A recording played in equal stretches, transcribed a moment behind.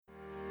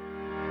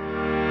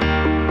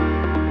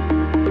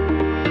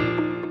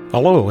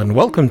Hello and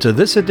welcome to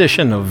this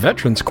edition of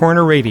Veterans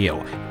Corner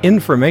Radio,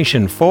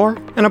 information for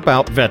and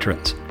about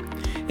veterans.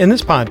 In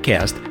this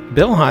podcast,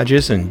 Bill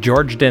Hodges and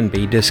George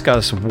Denby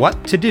discuss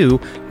what to do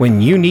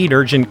when you need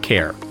urgent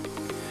care.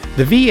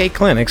 The VA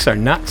clinics are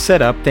not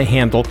set up to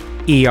handle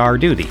ER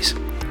duties.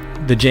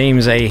 The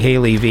James A.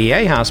 Haley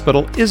VA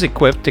Hospital is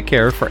equipped to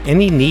care for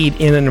any need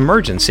in an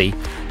emergency,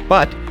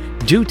 but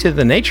due to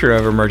the nature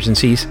of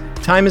emergencies,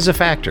 time is a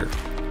factor.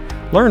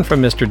 Learn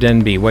from Mr.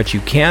 Denby what you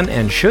can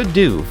and should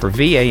do for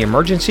VA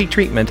emergency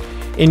treatment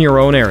in your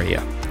own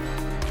area.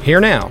 Here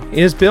now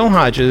is Bill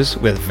Hodges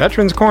with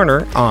Veterans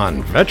Corner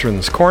on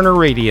Veterans Corner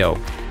Radio.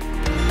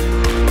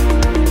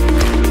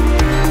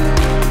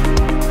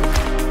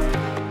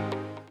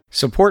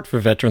 Support for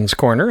Veterans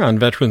Corner on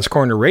Veterans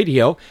Corner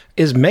Radio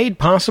is made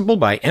possible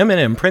by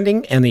M&M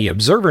Printing and the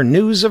Observer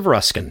News of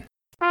Ruskin.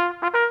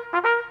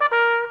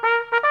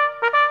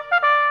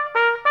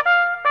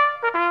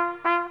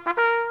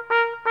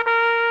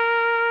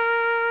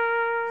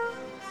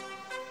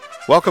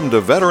 Welcome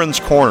to Veterans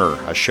Corner,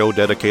 a show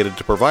dedicated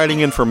to providing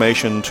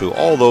information to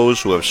all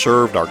those who have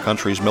served our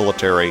country's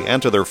military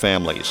and to their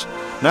families.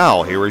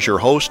 Now, here is your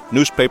host,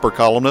 newspaper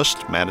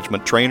columnist,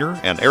 management trainer,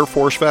 and Air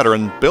Force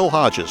veteran, Bill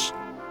Hodges.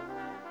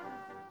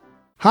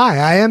 Hi,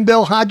 I am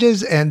Bill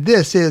Hodges, and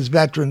this is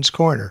Veterans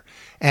Corner.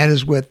 And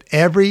as with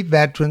every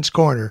Veterans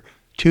Corner,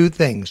 two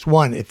things.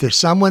 One, if there's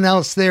someone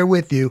else there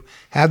with you,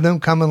 have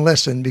them come and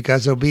listen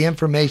because there'll be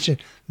information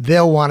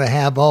they'll want to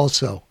have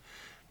also.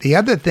 The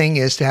other thing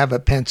is to have a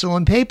pencil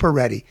and paper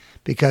ready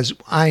because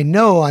I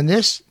know on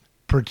this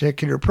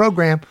particular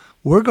program,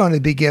 we're going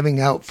to be giving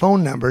out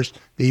phone numbers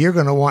that you're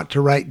going to want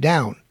to write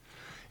down.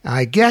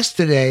 My guest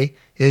today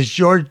is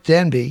George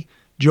Denby.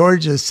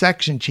 George is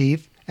section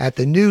chief at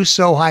the new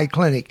SoHi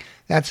Clinic.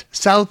 That's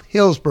South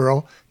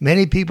Hillsboro.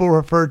 Many people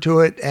refer to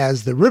it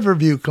as the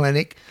Riverview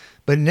Clinic,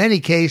 but in any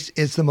case,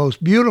 it's the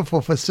most beautiful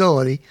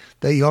facility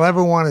that you'll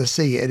ever want to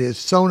see. It is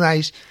so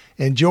nice.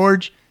 And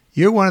George,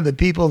 you're one of the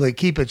people that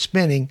keep it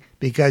spinning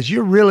because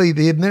you're really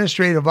the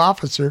administrative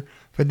officer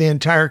for the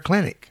entire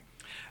clinic.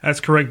 That's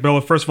correct,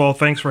 Bill. First of all,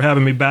 thanks for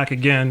having me back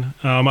again.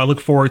 I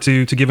look forward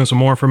to giving some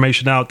more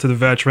information out to the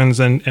veterans,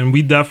 and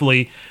we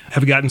definitely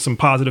have gotten some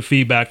positive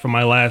feedback from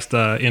my last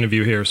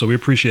interview here, so we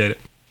appreciate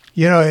it.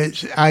 You know,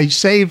 I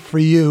saved for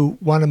you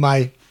one of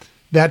my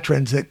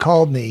veterans that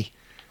called me.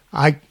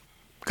 I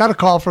got a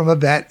call from a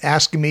vet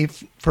asking me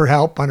for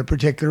help on a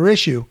particular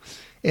issue.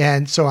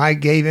 And so I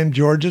gave him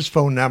George's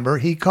phone number.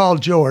 He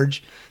called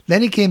George.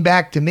 Then he came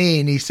back to me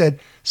and he said,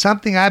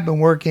 something I've been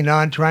working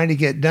on trying to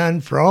get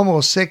done for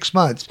almost 6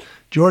 months,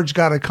 George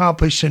got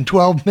accomplished in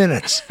 12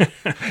 minutes.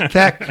 In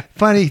fact,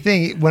 funny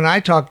thing, when I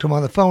talked to him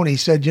on the phone, he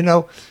said, you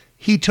know,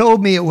 he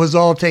told me it was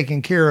all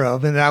taken care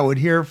of and I would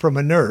hear from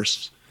a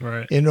nurse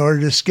in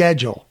order to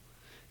schedule.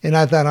 And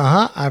I thought,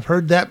 I've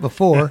heard that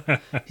before.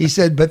 He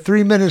said, but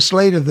 3 minutes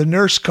later, the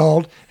nurse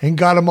called and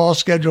got him all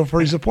scheduled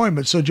for his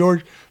appointment. So,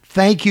 George,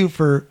 thank you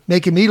for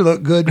making me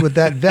look good with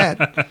that vet.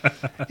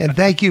 And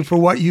thank you for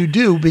what you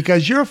do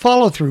because you're a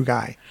follow-through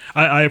guy.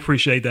 I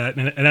appreciate that.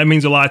 And that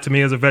means a lot to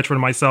me as a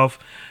veteran myself.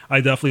 I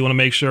definitely want to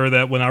make sure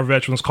that when our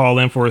veterans call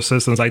in for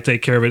assistance, I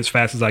take care of it as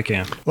fast as I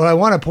can. Well, I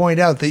want to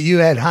point out that you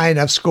had high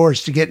enough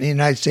scores to get in the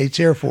United States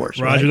Air Force.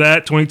 Roger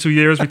that. 22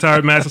 years,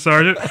 retired Master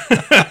Sergeant.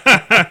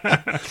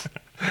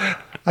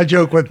 I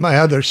joke with my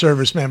other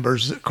service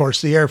members, of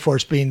course, the Air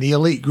Force being the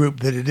elite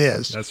group that it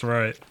is. That's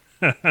right.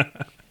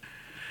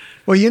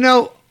 Well, you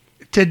know,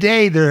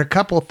 today there are a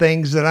couple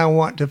things that I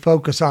want to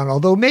focus on,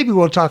 although maybe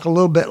we'll talk a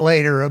little bit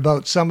later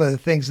about some of the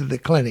things at the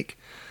clinic.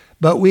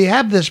 But we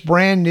have this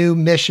brand new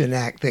Mission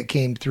Act that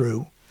came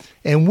through,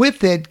 and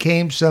with it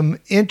came some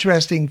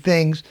interesting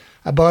things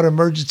about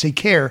emergency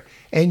care.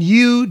 And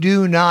you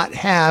do not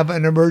have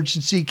an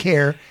emergency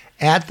care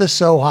at the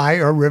SoHi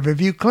or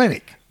Riverview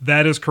Clinic.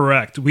 That is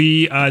correct.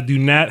 We do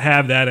not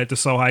have that at the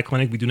SoHi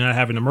Clinic. We do not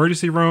have an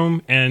emergency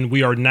room, and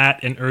we are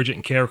not an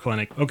urgent care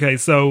clinic. Okay,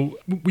 so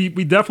we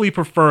definitely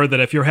prefer that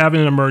if you're having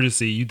an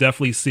emergency, you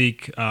definitely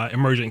seek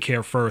emergent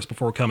care first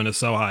before coming to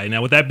SoHi.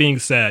 Now, with that being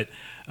said,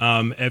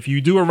 if you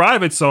do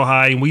arrive at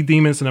SoHi and we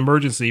deem it's an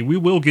emergency, we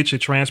will get you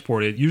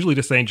transported, usually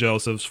to St.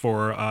 Joseph's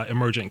for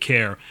emergent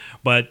care.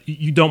 But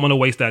you don't want to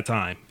waste that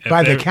time.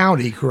 By the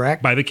county,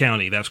 correct? By the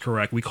county, that's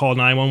correct. We call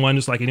 911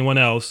 just like anyone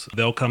else.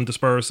 They'll come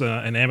disperse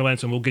an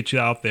ambulance and we'll get you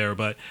out there.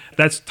 But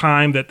that's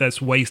time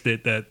that's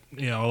wasted that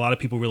a lot of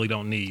people really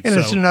don't need. And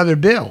it's another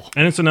bill.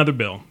 And it's another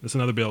bill. It's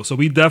another bill. So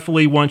we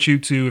definitely want you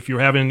to, if you're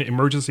having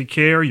emergency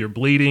care, you're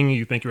bleeding,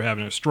 you think you're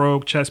having a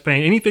stroke, chest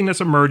pain, anything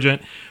that's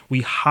emergent,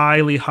 we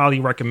highly, highly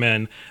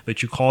recommend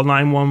that you call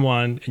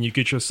 911 and you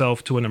get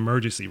yourself to an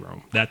emergency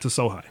room. That's a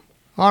SoHi.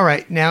 All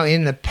right. Now,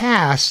 in the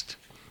past,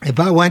 if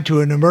I went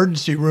to an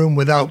emergency room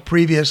without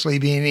previously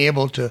being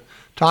able to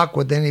talk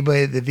with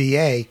anybody at the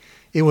VA,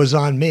 it was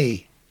on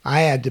me. I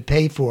had to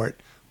pay for it.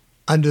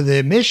 Under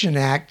the Mission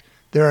Act,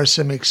 there are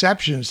some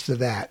exceptions to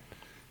that.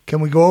 Can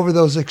we go over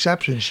those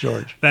exceptions,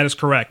 George? That is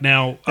correct.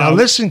 Now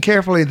listen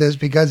carefully to this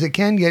because it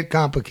can get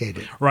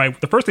complicated. Right.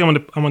 The first thing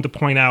I want to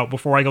point out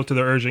before I go to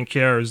the urgent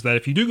care is that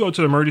if you do go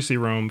to the emergency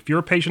room, if you're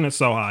a patient at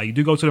SoHy, you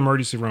do go to the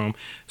emergency room,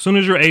 as soon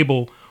as you're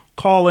able,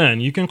 call in.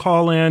 You can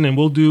call in and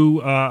we'll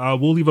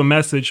leave a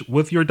message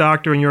with your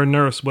doctor and your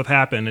nurse what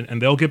happened,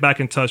 and they'll get back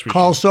in touch with you.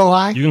 Call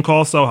SoHy? You can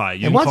call SoHy.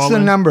 And what's the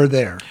number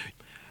there?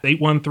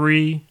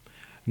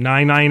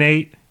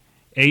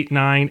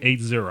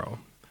 813-998-8980.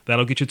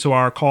 That'll get you to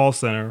our call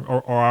center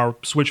or our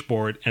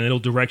switchboard, and it'll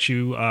direct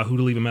you who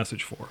to leave a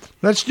message for.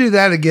 Let's do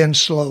that again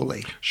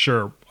slowly.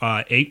 Sure.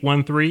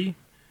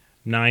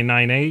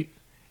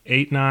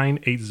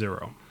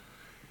 813-998-8980.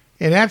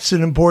 And that's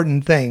an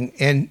important thing.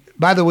 And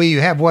by the way,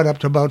 you have up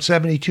to about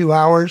 72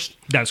 hours?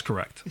 That's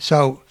correct.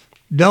 So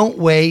don't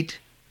wait.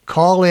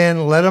 Call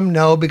in, let them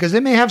know, because they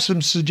may have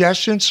some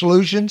suggestions,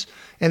 solutions,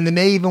 and they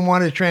may even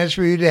want to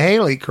transfer you to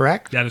Haley,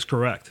 correct? That is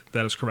correct.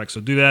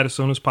 So do that as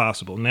soon as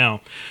possible.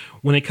 Now,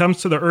 when it comes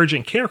to the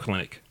urgent care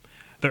clinic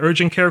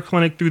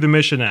through the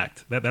Mission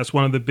Act, that's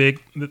one of the big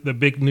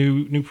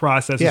new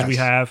processes Yes. we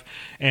have.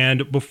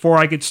 And before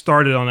I get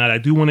started on that, I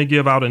do want to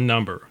give out a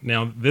number.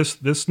 Now,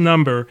 this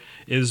number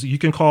is, you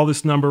can call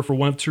this number for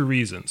one of two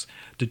reasons: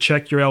 to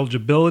check your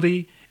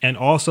eligibility and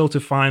also to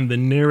find the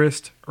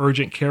nearest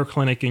urgent care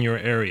clinic in your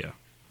area.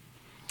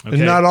 Okay.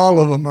 And not all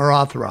of them are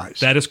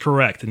authorized. That is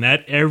correct, and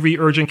that every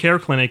urgent care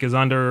clinic is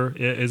under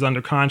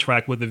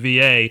contract with the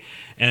VA,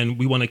 and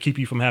we want to keep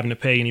you from having to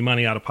pay any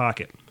money out of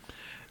pocket.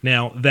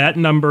 Now, that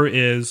number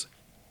is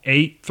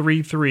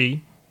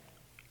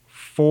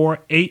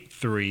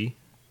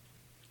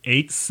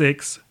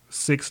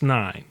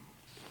 833-483-8669.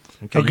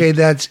 Okay,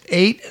 that's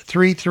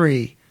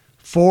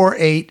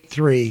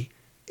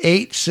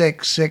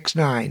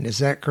 833-483-8669. Is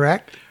that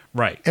correct?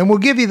 Right. And we'll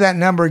give you that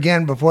number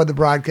again before the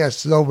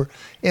broadcast is over.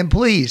 And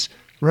please,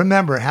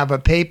 remember, have a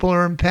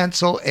paper and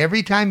pencil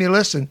every time you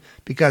listen,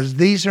 because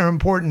these are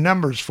important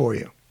numbers for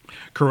you.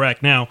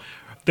 Correct. Now,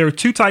 there are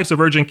two types of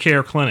urgent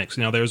care clinics.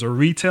 Now, there's a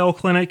retail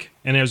clinic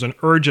and there's an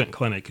urgent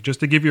clinic. Just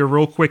to give you a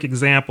real quick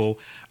example,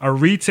 a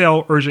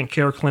retail urgent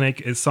care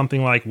clinic is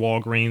something like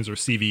Walgreens or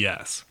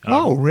CVS.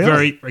 Oh,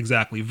 really?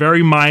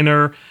 Very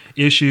minor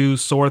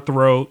issues, sore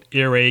throat,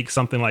 earache,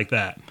 something like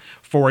that.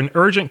 For an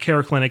urgent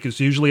care clinic, it's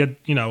usually a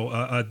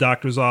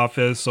doctor's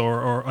office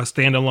or a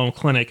standalone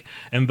clinic,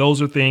 and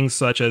those are things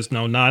such as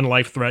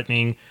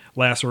non-life-threatening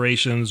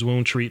lacerations,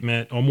 wound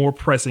treatment, or more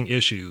pressing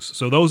issues.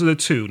 So those are the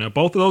two. Now,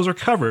 both of those are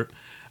covered,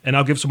 and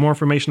I'll give some more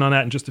information on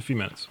that in just a few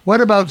minutes.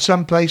 What about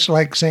some place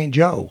like St.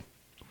 Joe?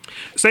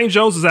 St.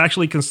 Joe's is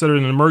actually considered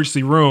an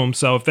emergency room.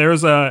 So if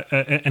there's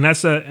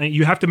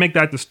you have to make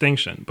that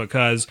distinction,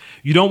 because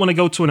you don't want to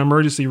go to an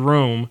emergency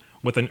room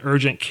with an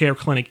urgent care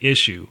clinic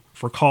issue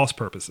for cost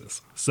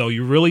purposes. So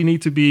you really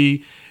need to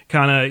be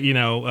kind of, you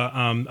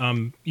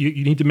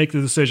need to make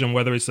the decision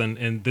whether it's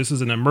this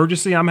is an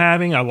emergency I'm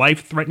having, a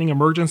life-threatening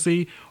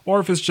emergency, or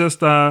if it's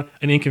just an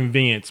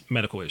inconvenient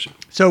medical issue.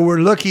 So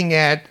we're looking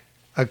at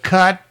a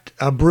cut,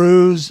 a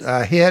bruise,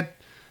 a hit,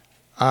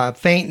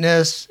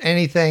 faintness,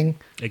 anything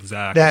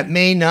exactly that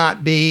may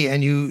not be,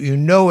 and you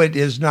know it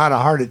is not a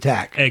heart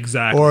attack,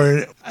 exactly,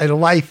 or a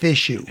life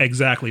issue.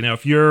 Exactly. Now,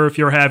 if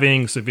you're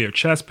having severe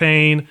chest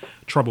pain,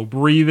 trouble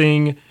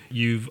breathing,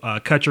 you've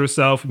cut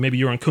yourself, maybe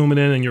you're on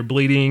Coumadin and you're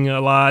bleeding a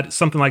lot,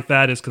 something like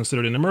that is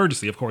considered an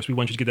emergency. Of course, we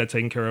want you to get that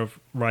taken care of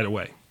right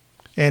away.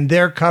 And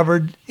they're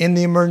covered in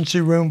the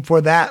emergency room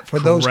for that, for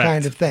those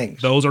kind of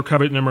things. Those are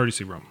covered in the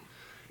emergency room.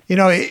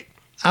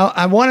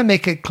 I want to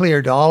make it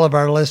clear to all of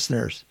our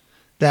listeners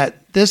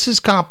that this is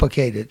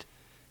complicated,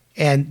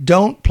 and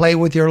don't play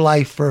with your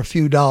life for a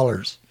few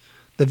dollars.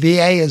 The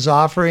VA is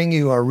offering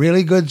you a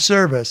really good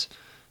service,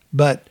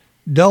 but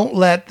don't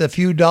let the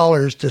few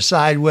dollars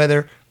decide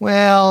whether,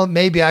 well,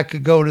 maybe I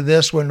could go to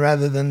this one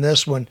rather than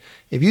this one.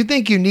 If you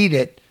think you need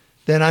it,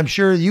 then I'm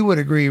sure you would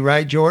agree,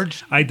 right,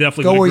 George? I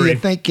definitely would agree. Go where you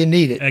think you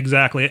need it.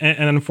 Exactly.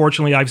 And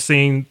unfortunately, I've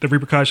seen the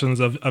repercussions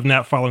of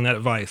not following that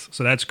advice.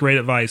 So that's great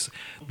advice.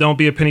 Don't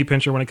be a penny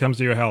pincher when it comes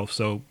to your health.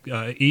 So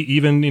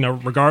even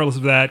regardless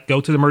of that,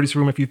 go to the emergency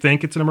room. If you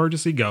think it's an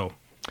emergency, go.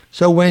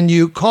 So when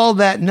you call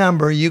that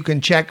number, you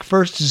can check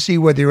first to see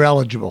whether you're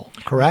eligible,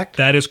 correct?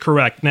 That is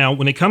correct. Now,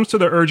 when it comes to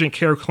the urgent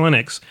care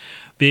clinics,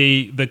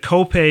 the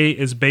copay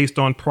is based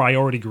on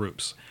priority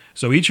groups.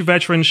 So each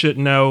veteran should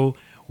know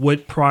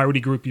what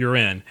priority group you're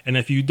in. And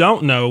if you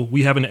don't know,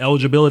 we have an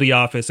eligibility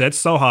office at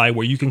SoHy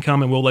where you can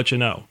come and we'll let you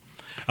know.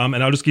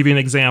 And I'll just give you an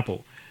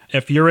example.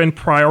 If you're in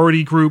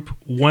priority group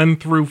 1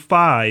 through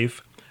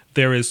 5,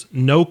 there is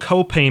no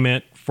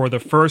copayment for the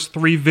first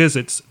 3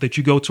 visits that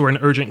you go to an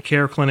urgent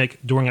care clinic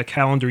during a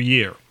calendar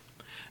year.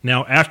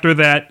 Now, after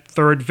that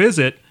 3rd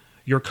visit,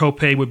 your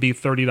copay would be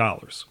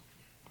 $30.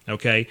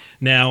 Okay?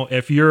 Now,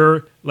 if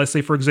you're, let's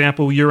say, for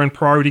example, you're in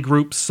priority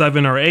group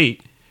 7 or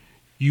 8,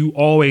 you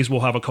always will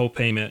have a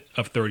copayment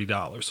of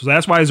 $30. So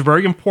that's why it's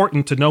very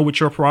important to know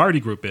what your priority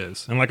group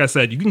is. And like I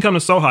said, you can come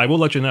to SoHy. We'll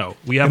let you know.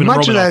 We have an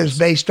much of that office. is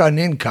based on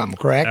income,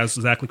 correct? That's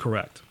exactly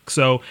correct.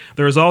 So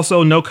there is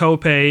also no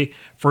copay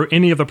for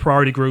any of the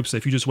priority groups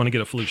if you just want to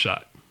get a flu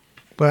shot.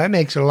 Well, that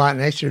makes it a lot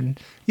nicer.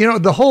 You know,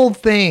 the whole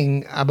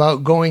thing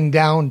about going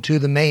down to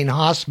the main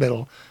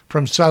hospital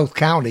from South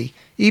County,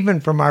 even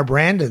from our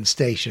Brandon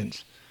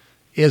stations,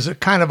 is a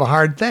kind of a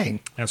hard thing.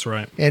 That's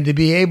right. And to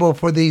be able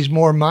for these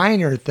more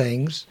minor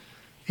things,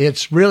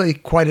 it's really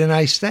quite a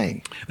nice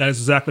thing. That is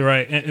exactly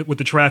right. And with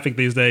the traffic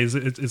these days,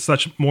 it's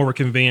such more of a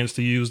convenience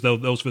to use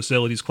those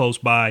facilities close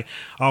by.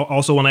 I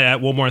also want to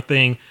add one more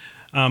thing.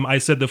 I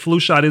said the flu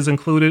shot is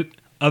included.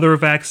 Other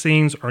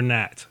vaccines are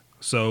not.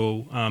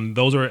 So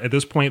those are, at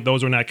this point,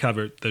 those are not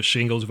covered. The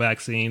shingles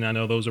vaccine, I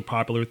know those are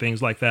popular,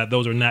 things like that.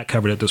 Those are not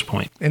covered at this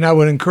point. And I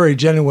would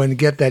encourage anyone to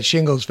get that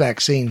shingles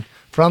vaccine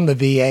from the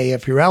VA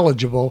if you're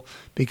eligible,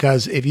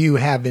 because if you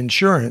have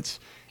insurance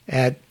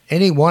at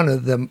any one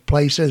of the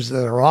places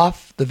that are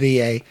off the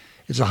VA,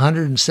 it's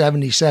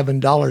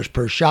 $177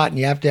 per shot, and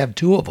you have to have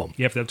two of them.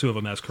 You have to have two of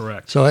them, that's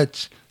correct. So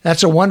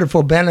that's a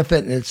wonderful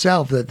benefit in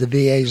itself that the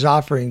VA is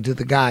offering to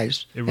the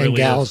guys and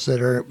gals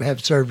that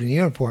have served in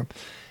uniform.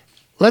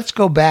 Let's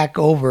go back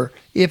over.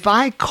 If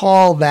I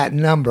call that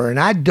number and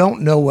I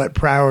don't know what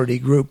priority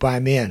group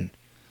I'm in,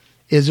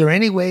 is there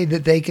any way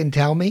that they can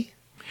tell me?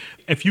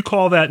 If you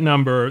call that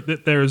number,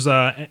 there's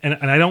and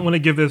I don't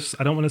want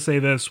to say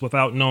this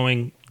without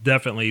knowing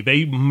definitely.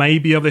 They may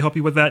be able to help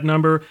you with that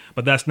number,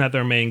 but that's not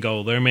their main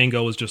goal. Their main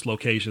goal is just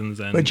locations.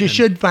 But you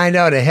should find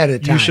out ahead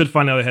of time. You should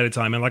find out ahead of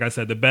time. And like I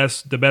said, the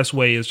best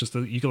way is just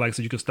you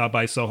can stop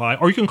by SoHi,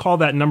 or you can call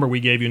that number we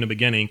gave you in the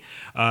beginning.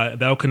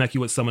 That'll connect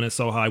you with someone at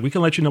SoHi. We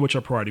can let you know what your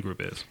priority group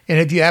is. And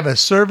if you have a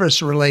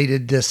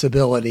service-related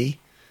disability,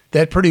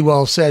 that pretty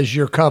well says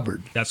you're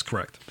covered. That's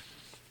correct.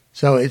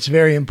 So it's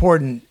very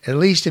important, at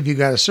least if you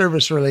got a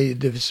service-related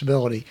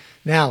disability.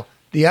 Now,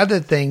 the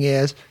other thing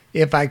is,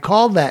 if I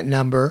call that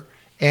number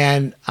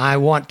and I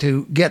want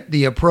to get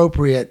the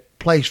appropriate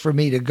place for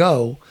me to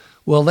go,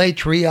 will they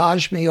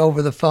triage me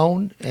over the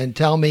phone and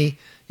tell me,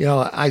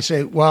 I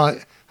say, well,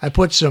 I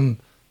put some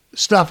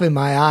stuff in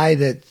my eye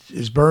that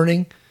is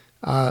burning.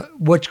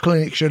 Which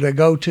clinic should I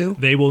go to?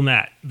 They will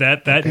not.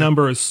 That okay.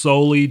 Number is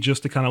solely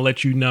just to kind of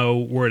let you know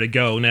where to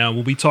go. Now,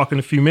 we'll be talking in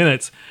a few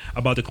minutes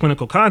about the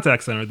clinical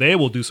contact center. They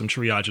will do some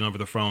triaging over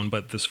the phone,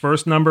 but this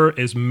first number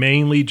is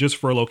mainly just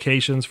for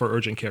locations for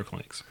urgent care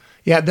clinics.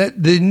 Yeah,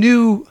 the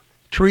new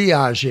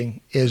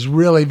triaging is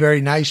really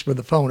very nice for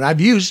the phone.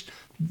 I've used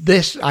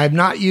this. I've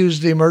not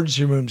used the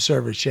emergency room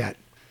service yet.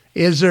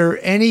 Is there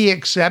any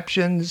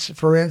exceptions?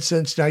 For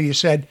instance, now you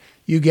said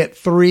you get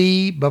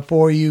 3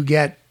 before you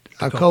get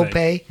a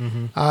copay.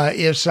 Mm-hmm.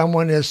 If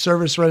someone has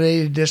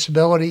service-related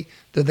disability,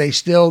 do they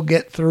still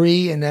get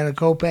 3 and then a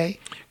copay?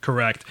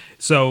 Correct.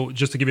 So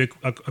just to give you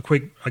a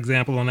quick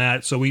example on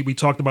that, so we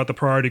talked about the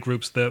priority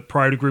groups. The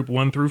priority group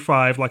 1 through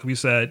 5, like we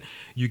said,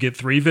 you get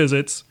 3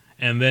 visits,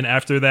 and then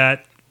after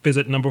that,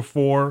 visit number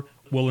 4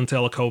 will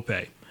entail a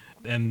copay.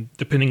 And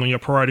depending on your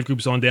priority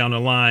groups on down the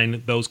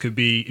line, those could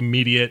be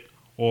immediate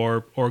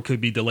or could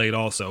be delayed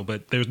also,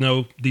 but there's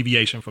no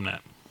deviation from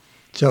that.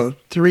 So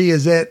 3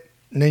 is it?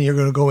 And then you're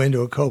going to go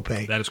into a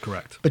copay. That is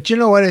correct. But you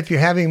know what? If you're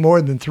having more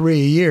than 3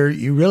 a year,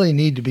 you really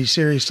need to be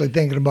seriously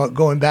thinking about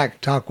going back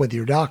and talk with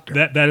your doctor.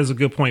 That is a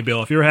good point,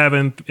 Bill. If you're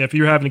having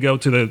to go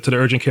to the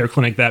urgent care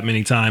clinic that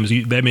many times,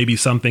 that may be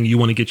something you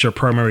want to get your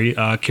primary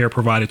care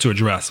provider to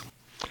address.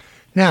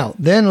 Now,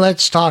 then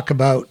let's talk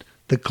about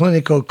the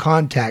clinical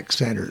contact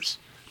centers,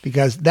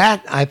 because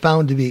that I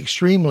found to be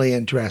extremely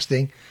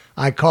interesting.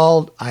 I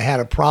called. I had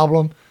a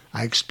problem.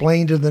 I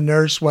explained to the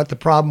nurse what the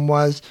problem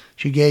was.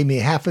 She gave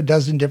me 6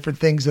 different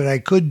things that I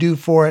could do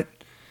for it,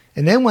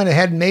 and then went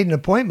ahead and made an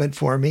appointment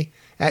for me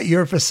at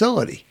your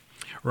facility.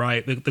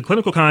 Right. The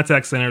Clinical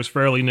Contact Center is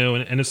fairly new,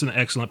 and it's an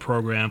excellent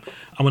program.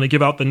 I'm going to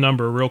give out the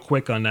number real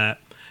quick on that.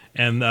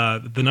 And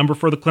the number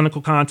for the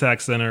Clinical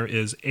Contact Center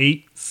is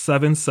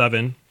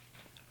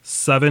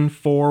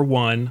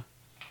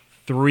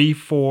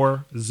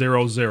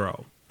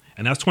 877-741-3400.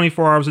 And that's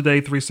 24 hours a day,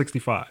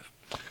 365.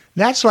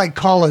 That's like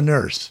call a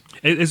nurse.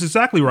 It's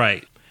exactly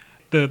right.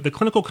 The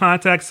Clinical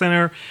Contact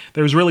Center,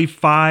 there's really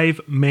 5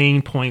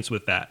 main points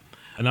with that.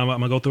 And I'm going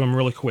to go through them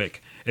really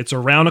quick. It's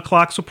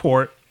around-the-clock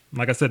support.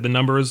 Like I said, the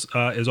number is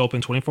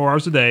open 24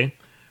 hours a day.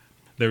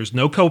 There's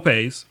no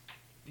copays.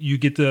 You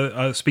get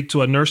to speak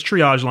to a nurse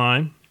triage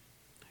line.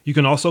 You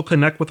can also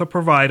connect with a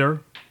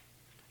provider.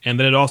 And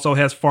then it also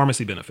has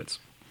pharmacy benefits.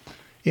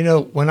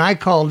 When I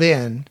called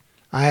in,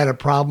 I had a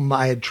problem.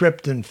 I had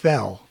tripped and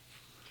fell.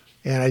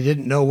 And I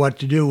didn't know what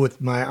to do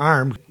with my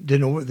arm.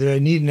 Did I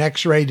need an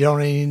x-ray?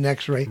 Don't I need an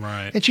x-ray?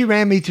 Right. And she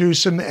ran me through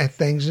some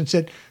things and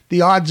said,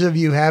 the odds of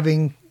you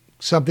having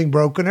something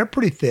broken are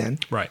pretty thin.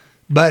 Right.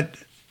 But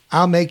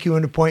I'll make you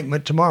an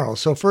appointment tomorrow.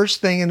 So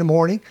first thing in the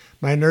morning,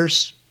 my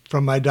nurse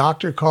from my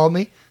doctor called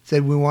me,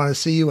 said, we want to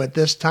see you at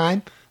this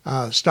time.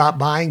 Stop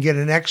by and get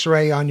an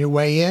x-ray on your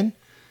way in.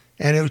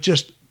 And it was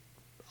just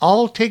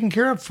all taken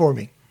care of for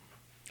me.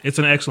 It's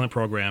an excellent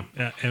program.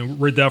 And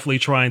we're definitely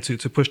trying to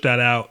push that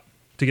out,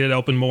 to get it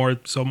open more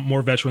so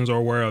more veterans are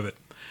aware of it.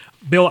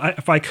 Bill,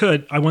 if I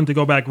could, I wanted to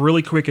go back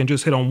really quick and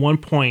just hit on one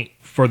point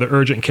for the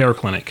urgent care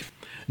clinic.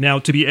 Now,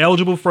 to be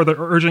eligible for the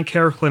urgent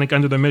care clinic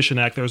under the Mission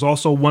Act, there's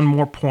also one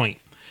more point.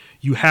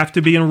 You have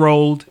to be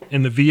enrolled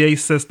in the VA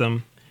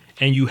system,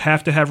 and you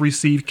have to have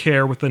received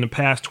care within the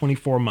past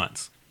 24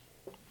 months.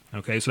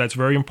 Okay, so that's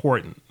very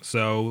important.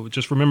 So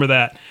just remember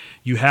that.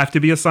 You have to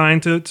be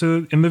assigned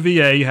to in the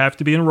VA, you have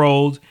to be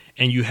enrolled,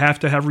 and you have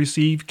to have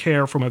received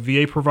care from a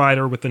VA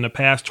provider within the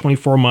past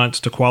 24 months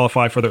to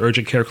qualify for the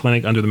urgent care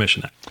clinic under the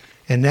Mission Act.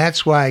 And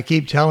that's why I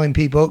keep telling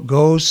people,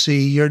 go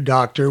see your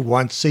doctor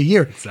once a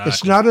year. Exactly.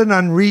 It's not an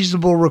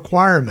unreasonable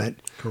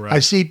requirement. Correct. I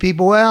see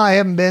people, well, I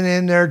haven't been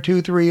in there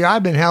 2-3 years.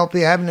 I've been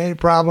healthy. I haven't had any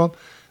problem.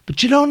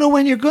 But you don't know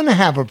when you're going to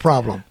have a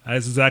problem.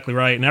 That's exactly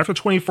right. And after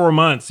 24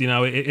 months,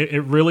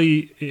 it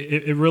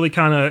really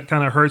kind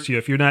of hurts you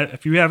if you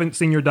haven't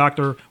seen your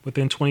doctor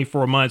within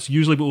 24 months.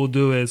 Usually, what we'll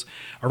do is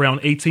around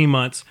 18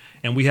 months,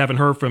 and we haven't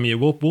heard from you.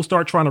 We'll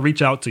start trying to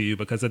reach out to you,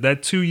 because at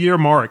that 2-year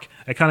mark,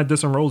 it kind of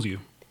disenrolls you.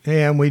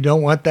 And we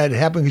don't want that to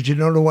happen, because you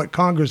don't know what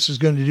Congress is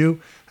going to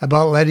do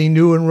about letting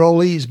new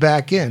enrollees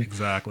back in.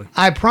 Exactly.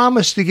 I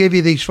promise to give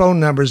you these phone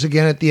numbers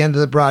again at the end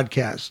of the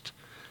broadcast.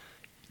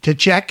 To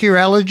check your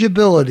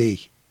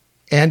eligibility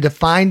and to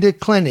find a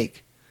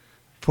clinic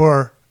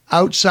for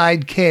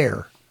outside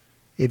care.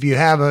 If you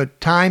have a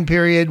time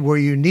period where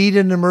you need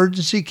an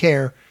emergency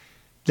care,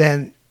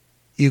 then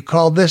you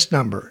call this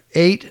number,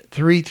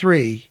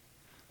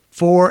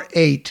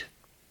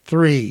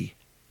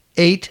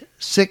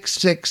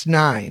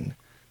 833-483-8669.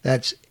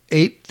 That's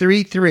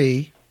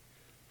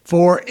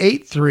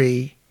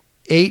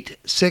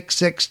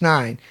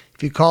 833-483-8669.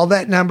 If you call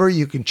that number,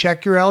 you can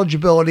check your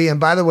eligibility. And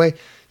by the way,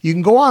 you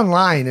can go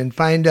online and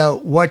find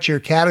out what your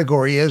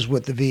category is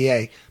with the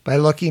VA by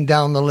looking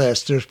down the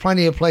list. There's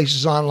plenty of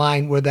places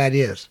online where that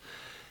is.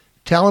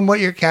 Tell them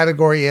what your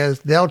category is.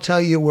 They'll tell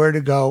you where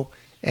to go,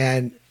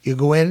 and you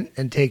go in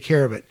and take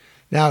care of it.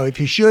 Now, if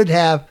you should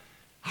have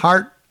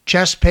heart,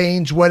 chest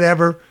pains,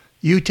 whatever,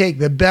 you take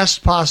the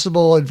best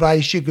possible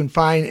advice you can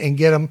find and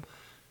get them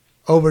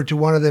over to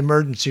one of the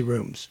emergency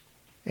rooms.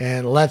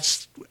 And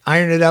let's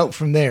iron it out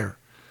from there.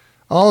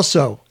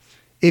 Also,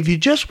 if you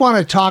just want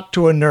to talk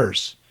to a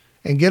nurse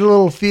and get a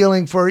little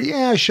feeling for,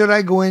 should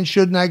I go in?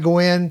 Shouldn't I go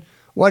in?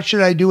 What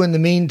should I do in the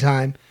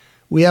meantime?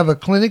 We have a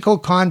clinical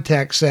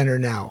contact center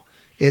now.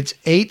 It's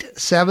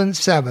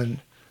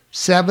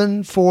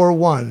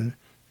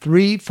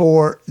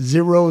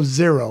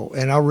 877-741-3400.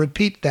 And I'll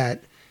repeat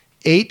that,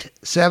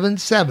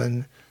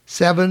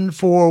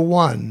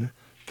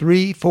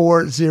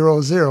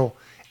 877-741-3400.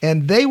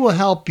 And they will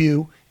help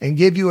you and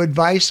give you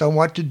advice on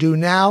what to do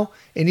now,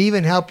 and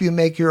even help you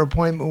make your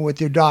appointment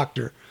with your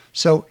doctor.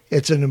 So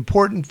it's an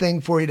important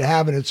thing for you to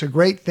have, and it's a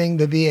great thing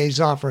the VA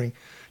is offering.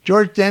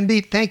 George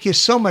Denby, thank you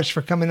so much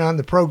for coming on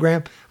the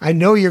program. I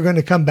know you're going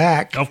to come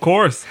back. Of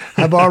course.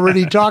 I've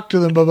already talked to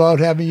them about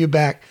having you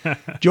back.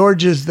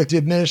 George is the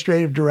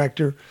administrative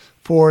director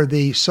for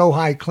the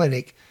SoHi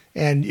Clinic,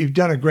 and you've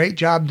done a great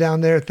job down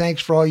there.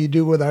 Thanks for all you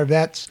do with our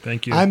vets.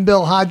 Thank you. I'm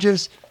Bill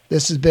Hodges.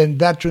 This has been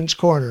Veterans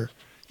Corner.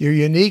 You're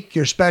unique,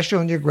 you're special,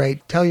 and you're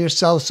great. Tell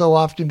yourself so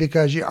often,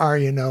 because you are,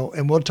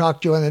 and we'll talk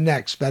to you on the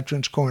next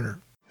Veterans Corner.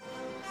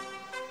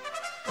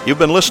 You've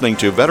been listening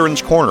to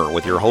Veterans Corner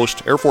with your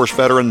host, Air Force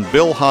veteran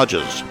Bill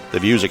Hodges. The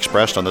views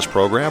expressed on this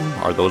program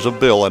are those of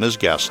Bill and his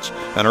guests,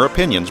 and are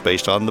opinions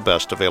based on the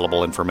best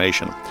available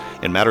information.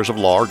 In matters of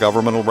law or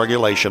governmental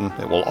regulation,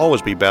 it will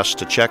always be best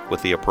to check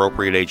with the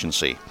appropriate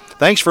agency.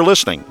 Thanks for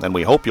listening, and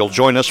we hope you'll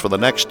join us for the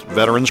next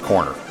Veterans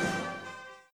Corner.